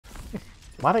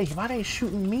Why they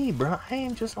shooting me, bro?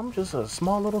 I'm just a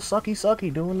small little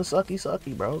sucky doing the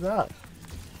sucky, bro. God.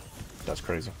 That's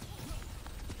crazy.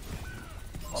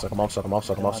 Suck him off, suck him off,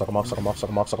 suck him off, suck him off, suck him off, suck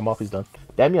him off, suck him off. He's done.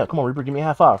 Damn me up. Come on, Reaper, give me a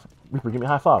high five. Reaper, give me a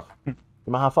high five. Give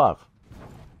me a high five.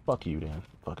 Fuck you, Dan.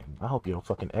 Fucking, I hope your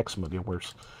fucking eczema get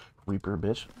worse. Reaper,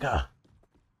 bitch. God.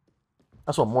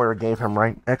 That's what Moira gave him,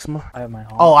 right? Eczema? I have my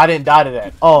home. Oh, I didn't die to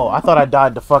that. Oh, I thought I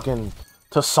died to fucking...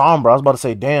 to Sombra. I was about to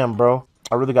say, damn, bro.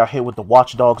 I really got hit with the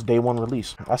Watch Dogs Day 1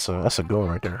 release. That's a good one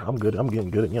right there. I'm good. I'm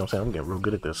getting good at, you know what I'm saying? I'm getting real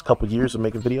good at this. Couple years of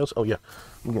making videos. Oh, yeah.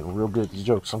 I'm getting real good at these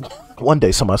jokes. One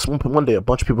day a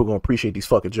bunch of people are going to appreciate these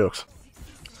fucking jokes.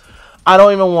 I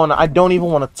don't even want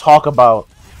to talk about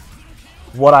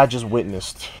what I just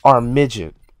witnessed. Our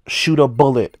midget shoot a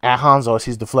bullet at Hanzo as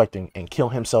he's deflecting and kill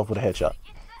himself with a headshot.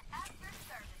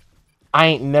 I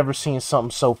ain't never seen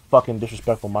something so fucking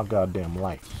disrespectful in my goddamn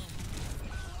life.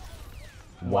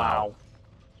 Wow.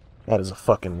 That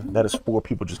is 4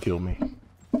 people just killed me.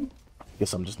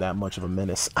 Guess I'm just that much of a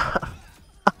menace.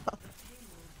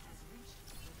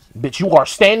 Bitch, you are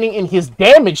standing in his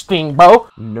damage thing, bro.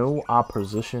 No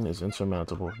opposition is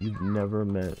insurmountable. You've never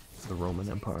met the Roman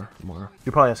Empire, Moira.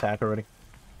 You probably has hack already.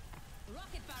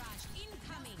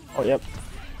 Oh, yep.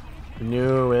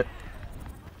 Knew it.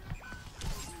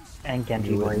 And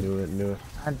Genji Blade. Knew it.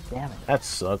 God damn it. That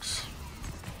sucks.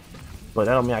 But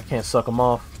that don't mean I can't suck him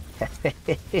off.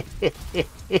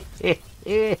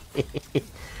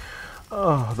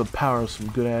 Oh, the power of some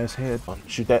good ass head.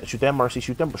 Shoot that Mercy,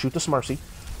 shoot the Smarcy.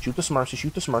 Shoot the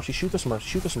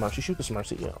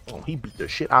Smarcy. Yeah. Oh, he beat the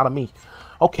shit out of me.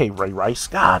 Okay, Ray Rice.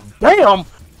 God damn!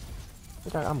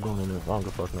 I'm going in there. I don't give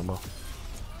a fuck no more.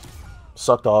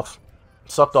 Sucked off.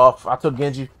 I took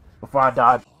Genji before I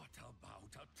died.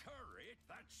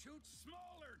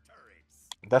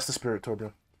 That's the spirit,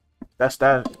 Torbjorn. That's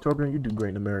that. Torbjorn, you do great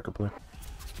in America, play.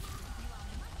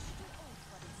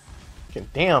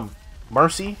 Damn,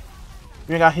 Mercy.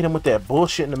 You ain't got hit him with that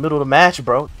bullshit in the middle of the match,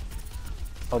 bro.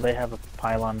 Oh, they have a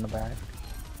pylon in the back.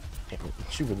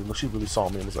 She really saw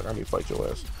me and was like, I need to fight your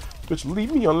ass. Bitch,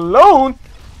 leave me alone!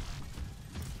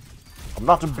 I'm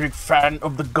not a big fan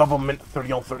of the government.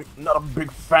 30 on 30. Not a big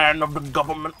fan of the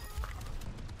government.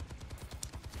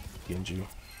 Genji,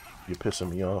 you're pissing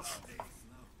me off.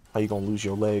 How you gonna lose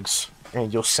your legs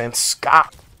and your sense,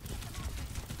 Scott?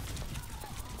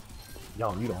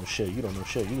 Yo, you don't know shit.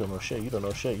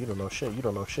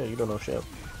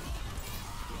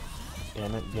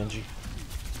 Damn it, Genji.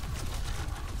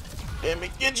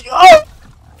 Oh!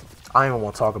 I don't even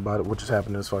want to talk about it. What just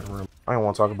happened in this fucking room? I don't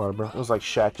want to talk about it, bro. It was like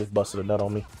Shaq just busted a nut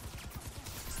on me.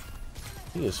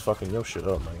 He is fucking your shit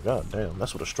up, man. God damn,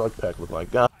 that's what a strike pack look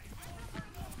like. God,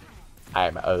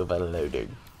 I'm overloaded.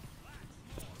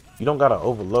 You don't gotta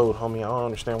overload, homie. I don't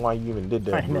understand why you even did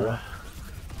that, bro.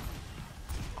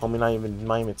 Homie not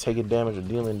even taking damage or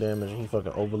dealing damage, and he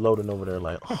fucking overloading over there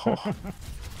like, oh.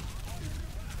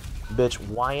 Bitch,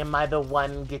 why am I the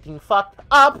one getting fucked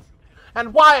up?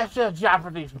 And why is there a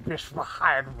Japanese bitch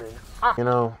behind me? You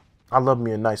know, I love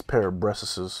me a nice pair of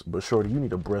breasts, but shorty, you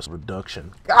need a breast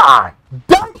reduction. God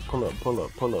damn! Pull up.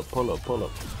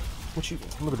 What you,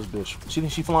 look at this bitch. She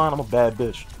think she flying? I'm a bad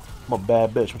bitch. I'm a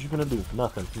bad bitch. What you gonna do?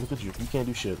 Nothing. Look at you. You can't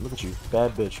do shit. Look at you.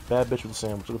 Bad bitch. Bad bitch with a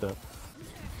sandwich. Look at that.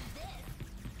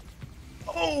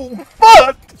 Oh,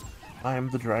 fuck! I am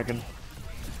the dragon.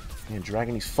 And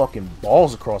dragging these fucking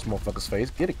balls across motherfucker's face.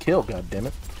 Get a kill,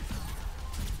 goddammit.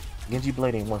 Genji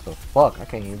Blade ain't worth a fuck. I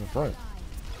can't even front.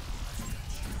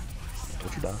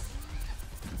 Don't you die.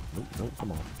 Nope.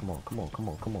 Come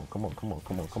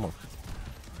on.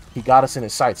 He got us in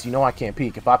his sights. You know I can't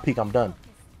peek. If I peek, I'm done.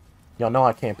 Y'all know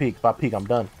I can't peek. If I peek, I'm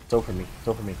done. It's over for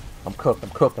me. I'm cooked.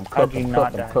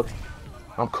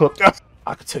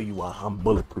 I can tell you why. I'm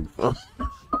bulletproof.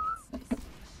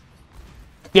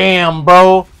 Damn,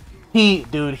 bro.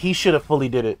 He should have fully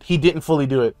did it. He didn't fully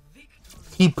do it.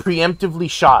 He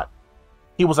preemptively shot.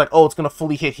 He was like, oh, it's gonna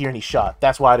fully hit here, and he shot.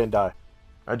 That's why I didn't die.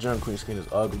 Our Junk Queen skin is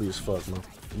ugly as fuck, man.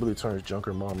 It really turns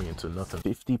Junker Mommy into nothing.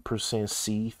 50%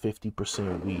 C,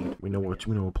 50% weed. We know what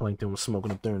Plankton was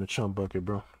smoking up there in the chum bucket,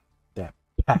 bro. That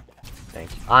pack.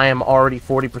 Thank you. I am already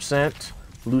 40%.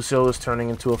 Lucio is turning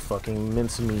into a fucking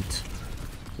mincemeat.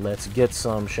 Let's get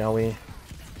some, shall we?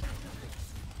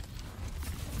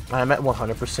 I'm at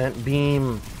 100%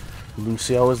 beam.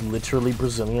 Lucio is literally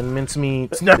Brazilian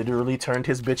mincemeat. Literally turned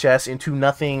his bitch ass into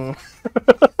nothing.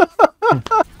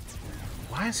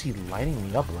 Why is he lighting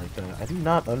me up like that? I do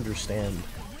not understand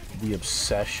the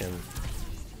obsession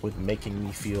with making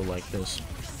me feel like this.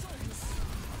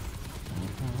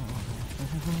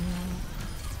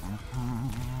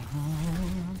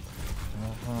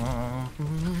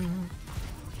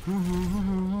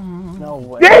 No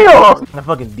way. Damn! That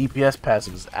fucking DPS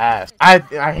passive is ass. I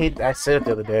said it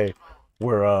the other day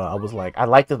where I was like, I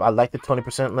like the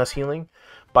 20% less healing,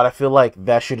 but I feel like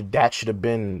that should have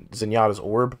been Zenyatta's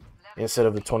orb instead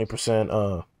of the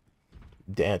 20%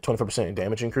 24%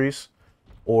 damage increase,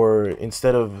 or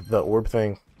instead of the orb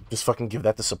thing, just fucking give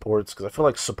that to supports, because I feel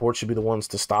like supports should be the ones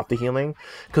to stop the healing,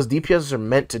 because DPS are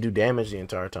meant to do damage the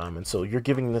entire time, and so you're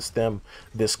giving them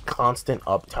this constant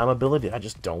uptime ability I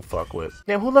just don't fuck with.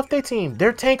 Damn, who left their team?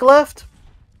 Their tank left?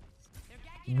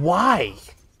 Why?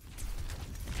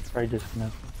 Probably just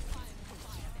missed.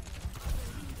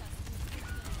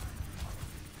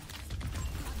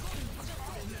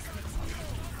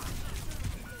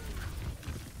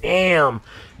 Damn,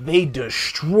 they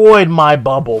destroyed my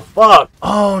bubble. Fuck.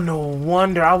 Oh, no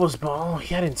wonder I was. Oh, I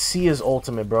didn't see his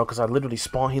ultimate, bro, because I literally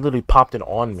spawned. He literally popped it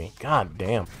on me. God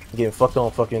damn. I'm getting fucked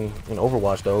on fucking in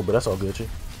Overwatch, though, but that's all good shit.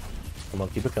 Come on,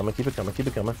 keep it coming, keep it coming, keep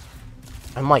it coming.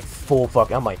 I'm like full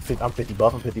fuck. I'm 50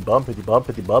 buff, I'm 50 bump, 50 bump,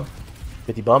 50 bump,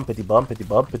 50 bump, 50 bump, 50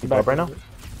 bump, 50 bump right now.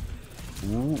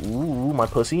 Ooh, my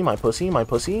pussy, my pussy, my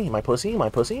pussy, my pussy, my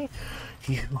pussy.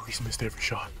 He's missed every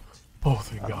shot. Oh,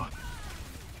 thank God.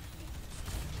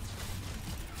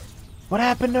 What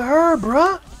happened to her,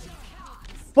 bruh?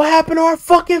 What happened to our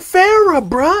fucking Farah,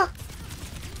 bruh?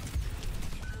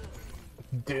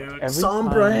 Dude,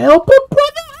 Sombra, help a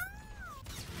brother!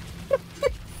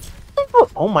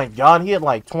 Oh my God, he had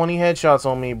like 20 headshots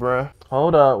on me, bruh.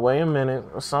 Hold up, wait a minute.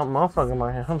 Something motherfucking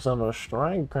my head. I'm having a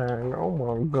strike pain. Oh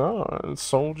my God,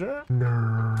 soldier.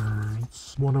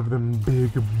 Nerds. One of them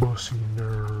big bussy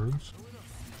nerds.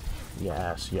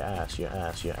 Yes, yes,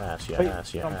 yes, yes,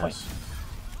 yes, yes.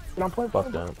 Get on point.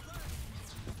 Fuck that.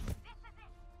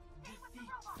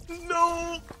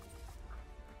 No!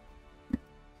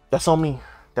 That's on me.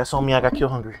 That's on me. I got kill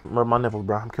hungry. My nipple,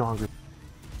 bro. I'm kill hungry.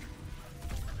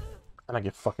 And I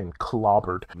get fucking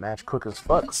clobbered. Match quick as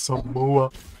fuck.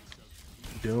 Samoa.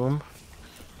 Doom.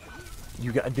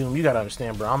 You gotta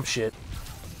understand, bro. I'm shit.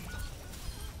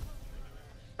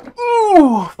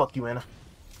 Ooh! Fuck you, Anna.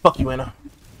 Fuck you, Anna.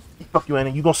 Fuck you, Anna.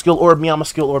 You gonna skill orb me? I'm gonna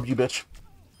skill orb you, bitch.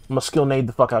 I'm gonna skill nade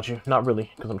the fuck out you. Not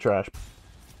really, because I'm trash.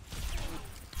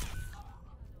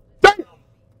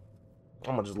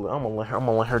 I'm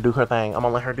gonna let her do her thing. I'm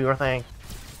gonna let her do her thing.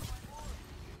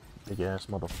 Big ass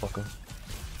motherfucker.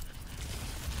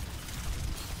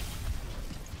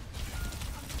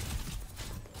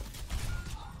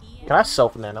 Can I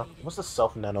self nano? What's the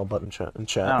self nano button in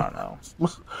chat? I don't know.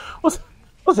 What's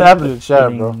happening in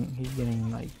chat, bro? He's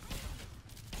getting like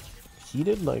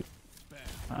Heated, like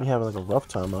we having like a rough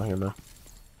time out here, man.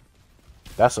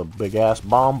 That's a big ass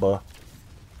bomba.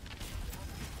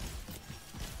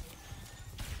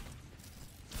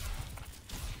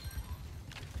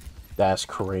 That's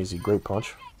crazy. Great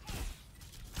punch.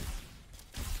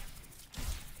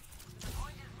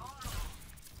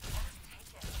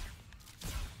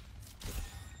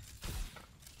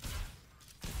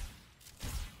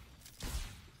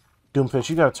 Doomfish,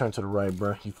 you gotta turn to the right,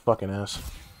 bro. You fucking ass.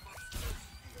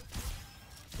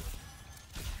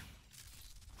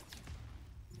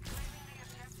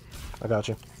 I got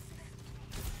you.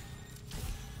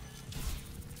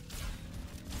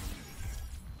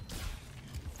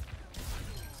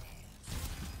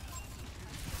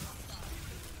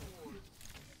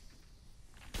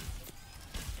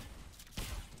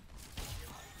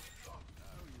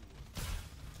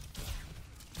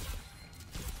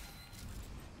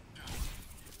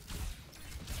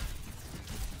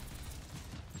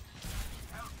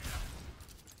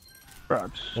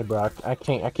 Hey, bro, I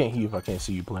can't hear you if I can't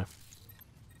see you play.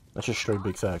 That's just straight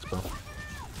big facts, bro.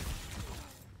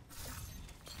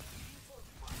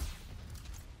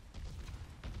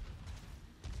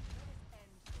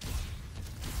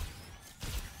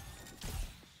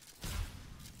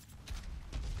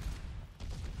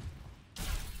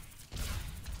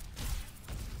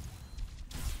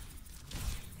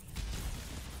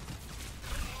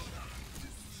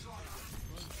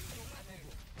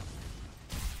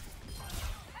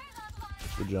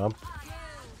 Good job.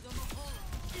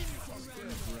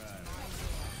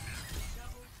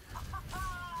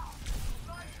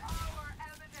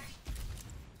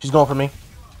 She's going for me.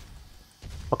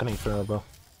 Fucking hate Farah, bro.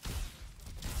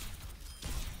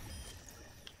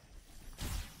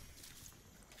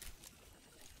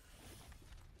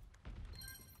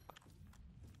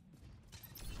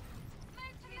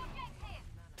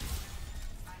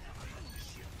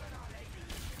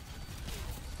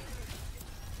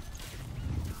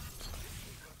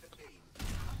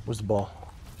 Where's the ball?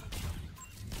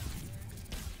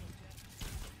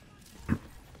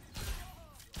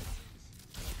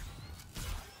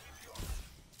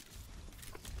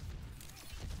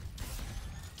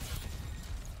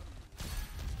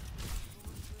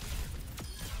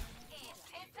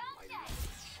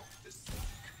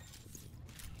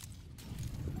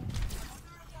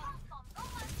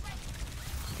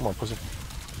 Come on, pussy.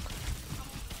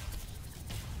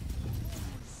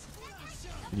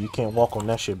 You can't walk on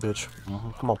that shit, bitch.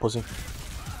 Come on, pussy.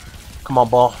 Come on,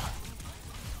 ball.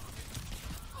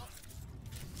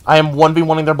 I am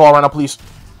 1v1ing their ball right now, please.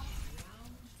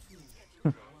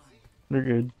 They're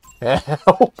good.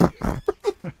 Help.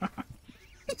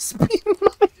 He's beating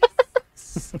my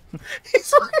ass.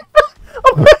 He's like,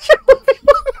 I'm actually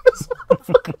 1v1ing this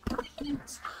motherfucker.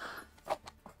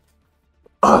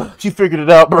 She figured it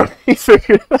out, bro. He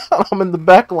figured it out. I'm in the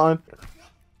back line.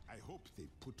 I hope they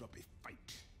put up a fight.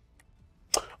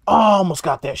 Oh, almost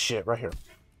got that shit right here.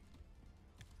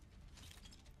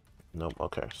 Nope,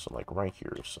 okay, so like right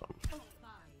here or something.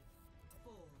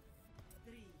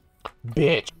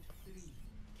 Bitch.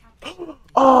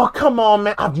 Oh, come on,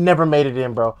 man. I've never made it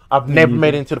in, bro. I've never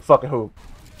made it into the fucking hoop.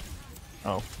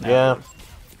 Oh, Yeah.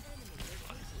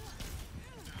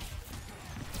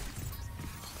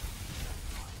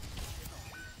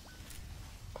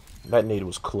 That nade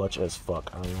was clutch as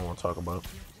fuck. I don't even want to talk about it.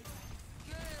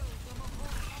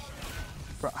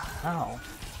 Bro, how?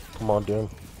 Come on, Doom.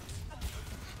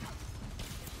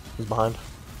 He's behind.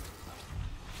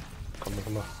 Come on,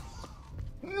 come on.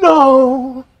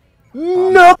 No!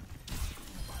 No!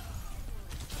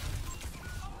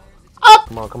 Up!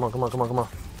 Come on, come on, come on, come on, come on.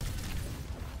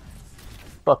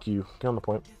 Fuck you. Get on the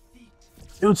point.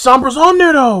 Dude, Sombra's on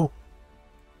there, though!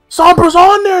 Sombra's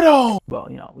on there, though! Well,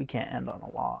 you know, we can't end on a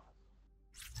loss.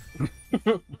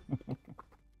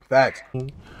 Facts.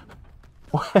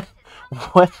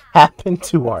 What happened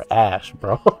to our Ash,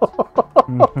 bro?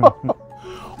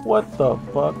 What the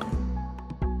fuck?